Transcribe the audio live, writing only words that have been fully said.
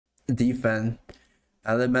defense.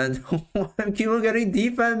 Element. I keep on getting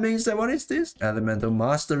defense means that what is this? Elemental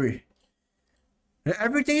mastery.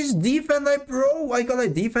 Everything is defense, like bro. I got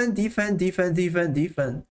like defense.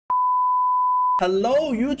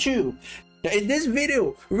 Hello YouTube. In this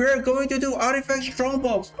video, we are going to do artifact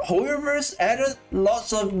Strongbox. However's added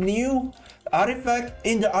lots of new artifact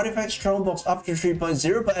in the artifact Strongbox after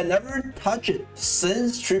 3.0, but I never touched it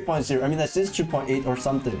since 3.0. I mean, like since 2.8 or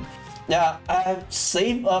something. Yeah, I have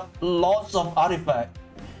saved up lots of artifact.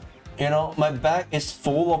 You know, my bag is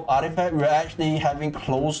full of artifact. We're actually having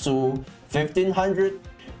close to 1500.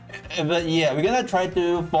 But yeah, we're gonna try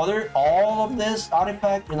to further all of this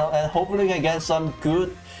artifact, you know, and hopefully we can get some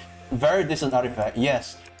good, very decent artifact.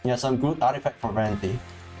 Yes, yeah, some good artifact for Venti.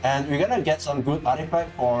 And we're gonna get some good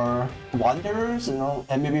artifact for Wanderers, you know,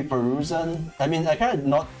 and maybe Faruzan. I mean,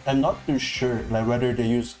 I'm not too sure like whether they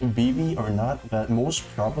use VV or not, but most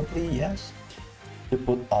probably yes. To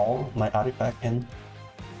put all my artifact in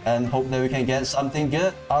and hope that we can get something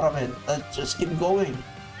good out of it. Let's just keep going.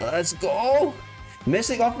 Let's go.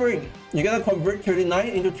 Mystic offering. You gotta convert 39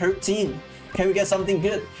 into 13. Can we get something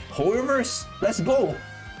good? However's, let's go.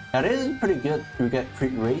 That is pretty good. We get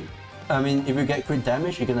crit rate. I mean, if you get crit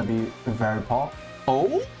damage, you're gonna be very pop.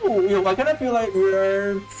 Oh, I kind of feel like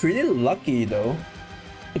we're pretty lucky though.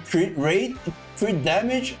 Crit rate, crit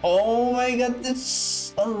damage. Oh my god,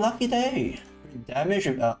 it's a lucky day. Crit damage.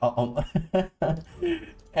 And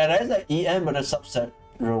that's like EM, but the subset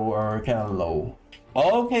row are kind of low.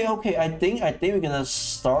 Okay. I think we're gonna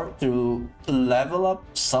start to level up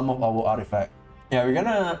some of our artifact. Yeah, we're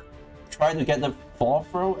gonna try to get the 4th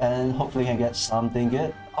row and hopefully can get something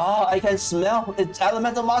good. Ah, I can smell it's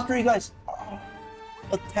elemental mastery, guys.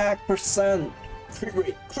 Attack percent,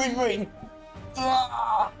 crit rate.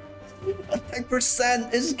 Ah, attack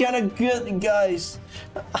percent is kind of good, guys.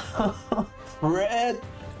 Crit.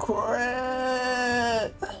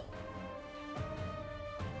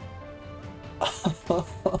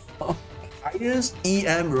 Highest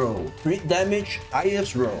EM roll, crit damage,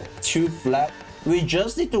 highest roll, 2 flat. We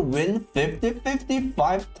just need to win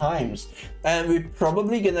 55 times, and we're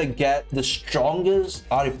probably gonna get the strongest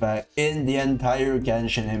artifact in the entire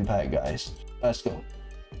Genshin Impact, guys. Let's go.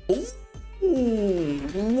 Ooh,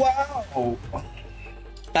 wow.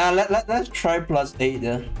 Let's try +8.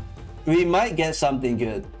 Yeah. We might get something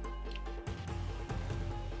good.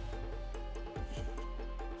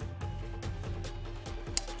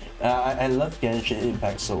 I love Genshin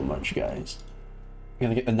Impact so much, guys. We're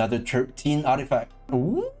gonna get another 13 artifact.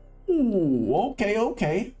 Ooh,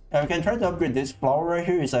 okay. We can try to upgrade this flower right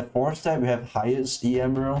here. It's at 4 step. We have highest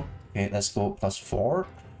EM row. Okay, let's go +4.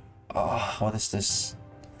 What is this?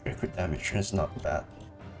 Crit damage. It's not bad.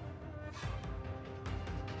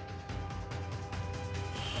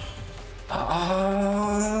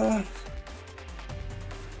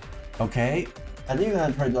 Okay, I think I'm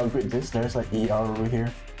gonna try to upgrade this. There's like ER over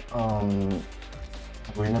here.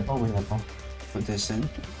 Winnable. Put this in.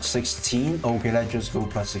 16. Okay, let's just go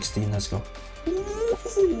 +16. Let's go.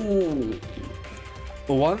 Ooh.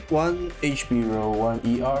 One HP row, 1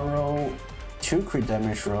 ER row, 2 crit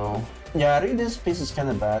damage row. Yeah, I think this piece is kind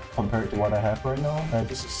of bad compared to what I have right now.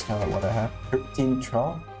 This is kind of what I have. 13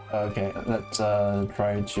 12. Okay, let's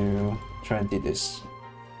try and do this.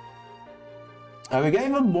 We got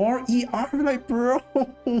even more ER, like bro.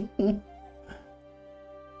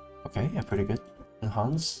 Okay, yeah, pretty good.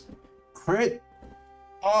 Enhance. Crit.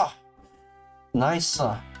 Nice.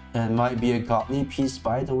 And might be a godly piece,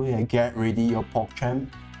 by the way. Get ready your PogChamp.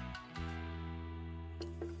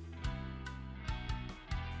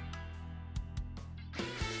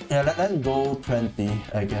 Yeah, let's go 20,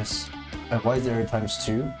 I guess. Why is there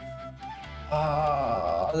 ×2?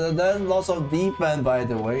 There's lots of defense, by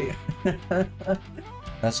the way.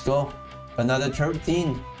 Let's go. Another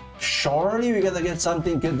 13. Surely we're gonna get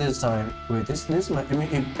something good this time. Wait, this might, I mean,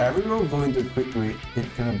 if every row go into quick rate, it's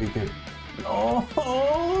gonna be good. Oh,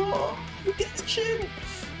 Genshin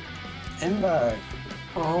Impact.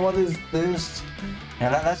 Oh, what is this?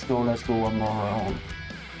 Yeah, let's go one more round.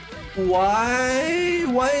 Why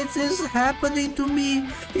is this happening to me?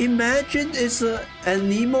 Imagine it's an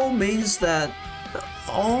Nemo means that.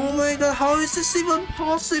 Oh my god, how is this even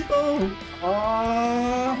possible?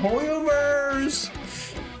 Hoyovers!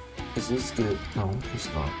 Is this good? No, it's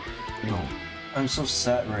not. No. I'm so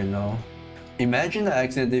sad right now. Imagine I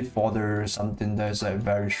accidentally fodder something that's like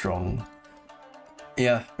very strong.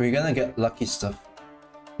 Yeah, we're gonna get lucky stuff.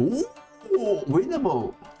 Ooh,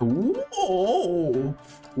 winnable. Ooh,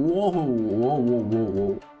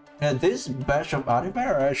 whoa. Yeah, this batch of artifacts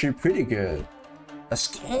are actually pretty good. Let's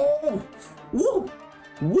go. Woo.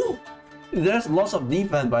 There's lots of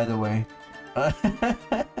defense, by the way.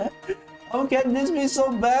 How can this be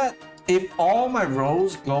so bad? If all my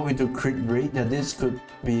rolls go into crit rate, then this could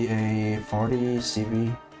be a 40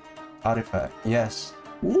 CV artifact. Yes.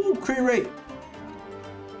 Ooh, crit rate.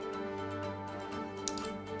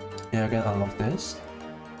 Yeah, I can unlock this.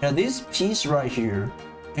 Now this piece right here,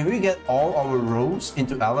 if we get all our rolls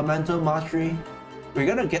into elemental mastery, we're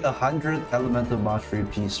gonna get 100 elemental mastery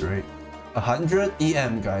piece, right? 100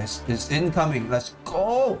 EM, guys. It's incoming. Let's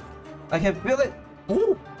go. I can feel it.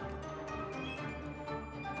 Ooh.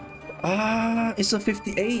 Ah, it's a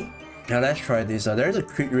 58. Now let's try this. There's a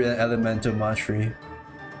crit rate elemental mastery.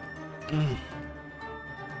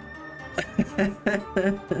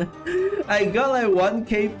 I got like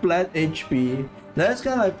 1k flat HP. That's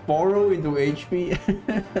kind of like 4 roll into HP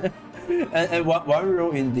and one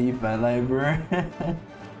roll in defense, like bro.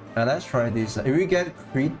 Now let's try this. If we get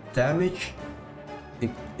crit damage,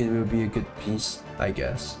 it will be a good piece, I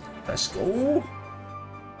guess. Let's go.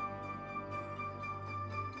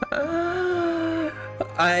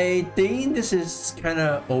 I think this is kind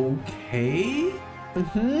of okay.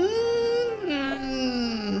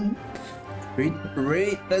 Crit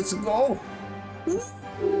rate, let's go.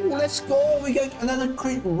 Let's go. We got another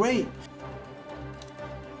crit rate.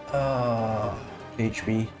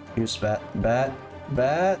 HP. Use bad.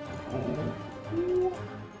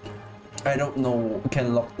 I don't know.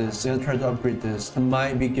 Can lock this. I'm gonna try to upgrade this. It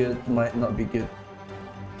might be good. Might not be good.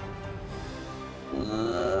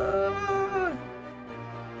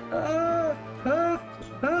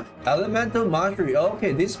 Elemental mastery.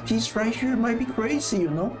 Okay, this piece right here might be crazy,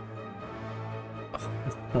 you know.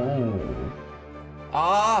 Oh.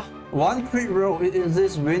 One crit roll. Is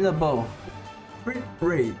this winnable? Crit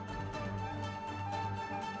rate.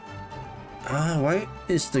 Why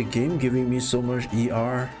is the game giving me so much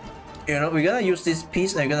ER? You know, we're gonna use this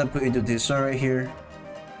piece and I'm gonna put into this one right here.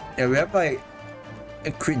 Yeah, we have like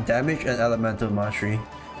a crit damage and elemental mastery.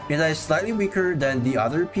 It's like slightly weaker than the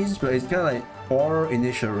other piece, but it's kind of like 4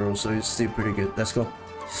 initial rolls, so it's still pretty good. Let's go.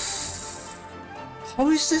 How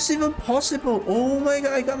is this even possible? Oh my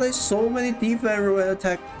god, I got like so many defense roll and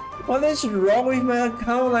attack. What is wrong with my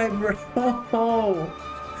account, like bro?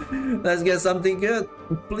 Let's get something good.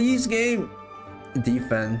 Please, game.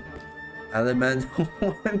 Defense. Elemental.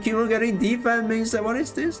 I keep on getting defense means that what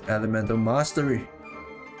is this? Elemental mastery.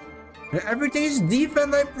 Everything is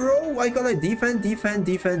defense, like bro. I got like defense.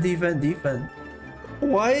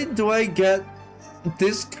 Why do I get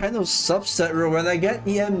this kind of subset row? When I get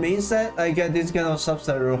EM main set, I get this kind of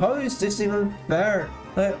subset row. How is this even fair?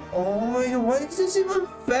 Like, oh my god, why is this even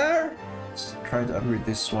fair? Let's try to upgrade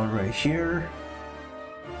this one right here.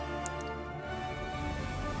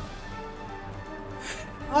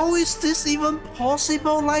 How is this even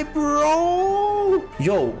possible, like bro?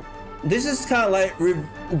 Yo, this is kind of like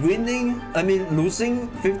losing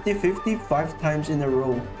 50-50 5 times in a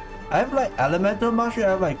row. I have like elemental mastery,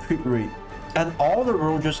 I have like crit rate, and all the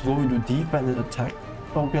rolls just go into defense and attack.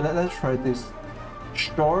 Okay, let's try this.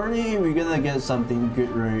 Surely we're gonna get something good,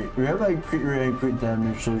 right? We have like crit rate and crit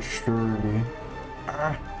damage, so surely.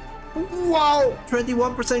 Wow,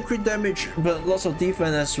 21% crit damage, but lots of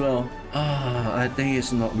defense as well. I think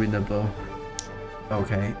it's not winnable.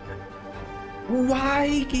 Okay.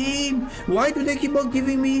 Why, game? Why do they keep on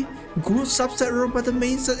giving me good subset roll, but the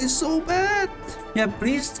main set is so bad? Yeah,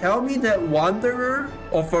 please tell me that Wanderer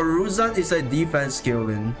or Faruzan is a defense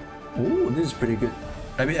skilling. Oh, this is pretty good.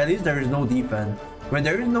 I mean, at least there is no defense. When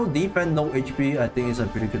there is no defense, no HP, I think it's a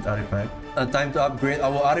pretty good artifact. Time to upgrade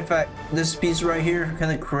our artifact. This piece right here,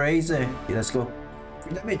 kind of crazy. Okay, let's go.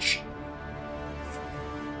 Free damage.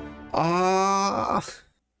 Yeah,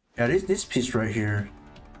 this piece right here.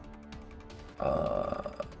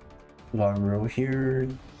 1 row here,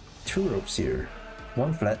 2 rows here,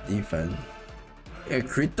 1 flat defense. A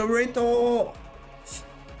crit rate.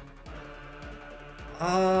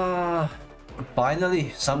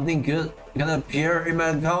 Finally, something good gonna appear in my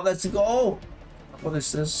account. Let's go. What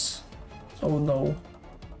is this? Oh no.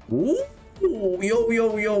 Ooh,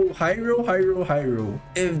 yo. High roll.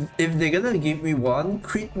 If they're gonna give me 1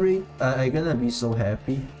 crit rate, I'm gonna be so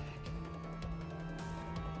happy.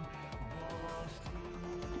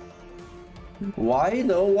 Why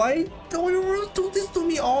though? Why don't you do this to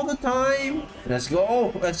me all the time? Let's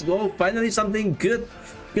go. Finally something good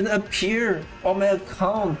gonna appear on my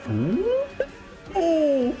account.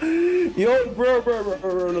 Oh, yo, bro.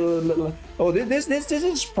 Oh, this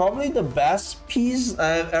is probably the best piece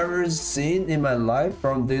I've ever seen in my life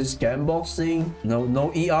from this Gamebox thing.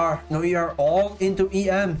 No ER, all into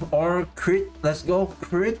EM or crit. Let's go,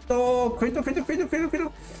 crit.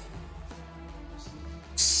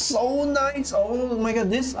 so nice. Oh my god,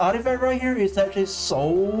 this artifact right here is actually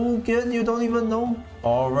so good, you don't even know.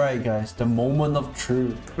 All right, guys, the moment of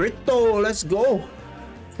truth. Crypto, let's go.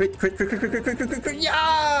 Crit,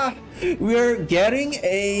 yeah! We're getting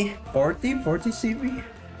a 40 CV.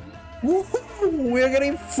 Woohoo! We're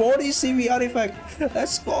getting 40 CV artifact.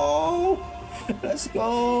 Let's go. Let's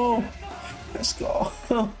go. Let's go.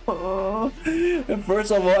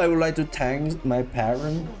 First of all, I would like to thank my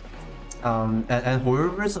parent and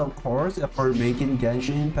whoever's, of course, for making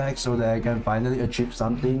Genshin Impact so that I can finally achieve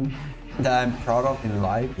something that I'm proud of in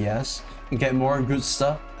life. Yes, get more good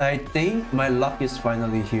stuff. I think my luck is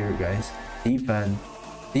finally here, guys. Defense,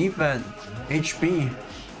 HP.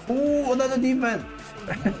 Ooh, another defense.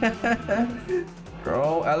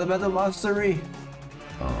 Bro, elemental mastery.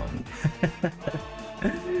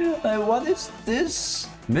 Like, what is this?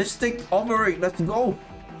 Mystic Overing, let's go.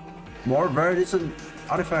 More viridescent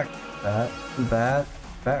artifact. Bad,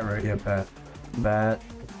 right? Yeah, bad.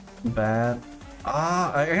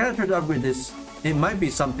 Ah, I gotta try to upgrade this. It might be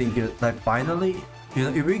something good. Like, finally, you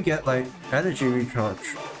know, if we get like energy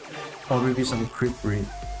recharge, or maybe some crit rate.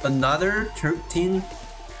 Another 13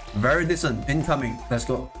 viridescent incoming. Let's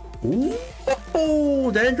go. Ooh,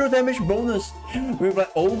 oh, dendro damage bonus with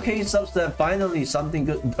like okay subset. Finally something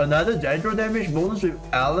good. Another dendro damage bonus with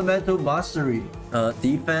elemental mastery.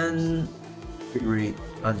 Defense rate,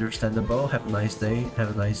 understandable. Have a nice day.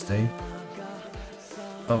 Have a nice day.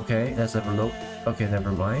 Okay, let's have a look. Okay,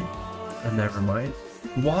 never mind. Never mind.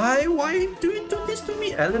 Why do you do this to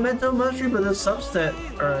me? Elemental mastery, but the subset.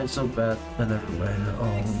 Alright, so bad. Never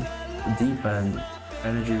mind. Defense,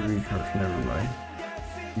 energy recharge. Never mind.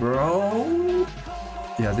 Bro,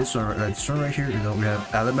 yeah, this one right here, you know, we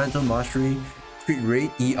have elemental mastery, crit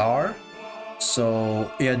rate, ER. So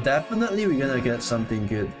yeah, definitely we're gonna get something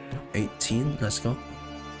good. 18, let's go.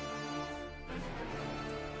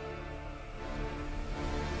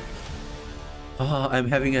 I'm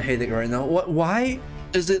having a headache right now. Why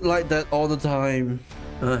is it like that all the time?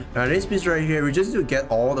 This piece right here, we just need to get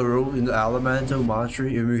all the rows in the elemental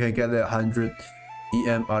mastery and we can get the 100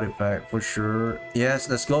 EM artifact for sure. Yes,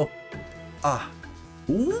 let's go.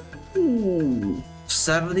 Ooh,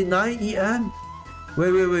 79 EM.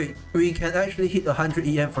 Wait. We can actually hit 100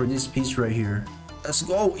 EM for this piece right here. Let's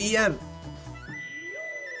go, EM.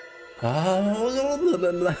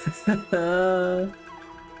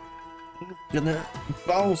 Gonna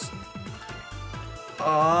bounce.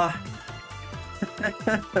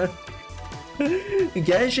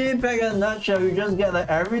 Genshin Impact in a nutshell, you just get like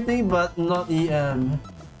everything but not EM.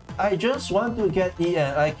 I just want to get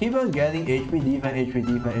EM. I keep on getting HP defense,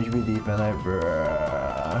 like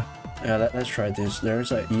bruh. Yeah, let's try this.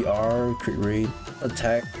 There's like ER, crit rate,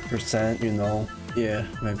 attack percent, you know. Yeah,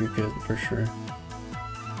 might be good for sure.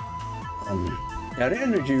 Yeah, the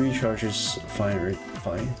energy recharge is fine, right?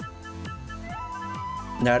 Fine.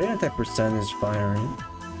 Now the attack percent is fine, right?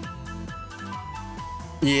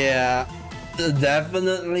 Yeah.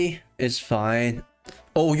 Definitely it's fine.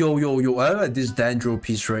 Oh yo, I like this dendro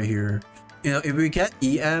piece right here. You know, if we get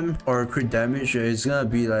EM or crit damage, it's gonna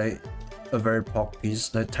be like a very pop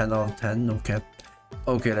piece, like 10 out of 10, no cap.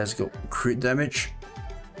 Okay, let's go. Crit damage.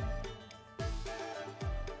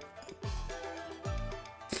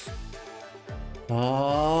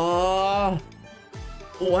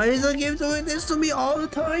 Why is the game doing this to me all the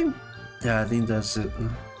time? Yeah, I think that's it.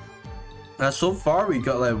 So far we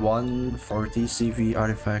got like 140 CV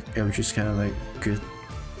artifact, which is kind of like good,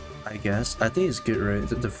 I guess. I think it's good, right?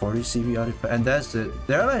 The 40 CV artifact, and that's it.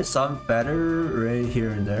 There are like some better right here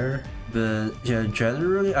and there, but yeah,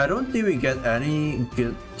 generally I don't think we get any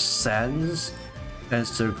good sense and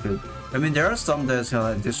still good. I mean, there are some that's kind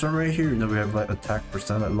of like this one right here. You know, we have like attack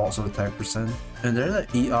percent, like lots of attack percent, and there's like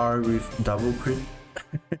ER with double crit.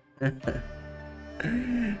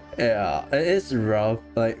 Yeah, it's rough,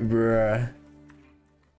 like bruh.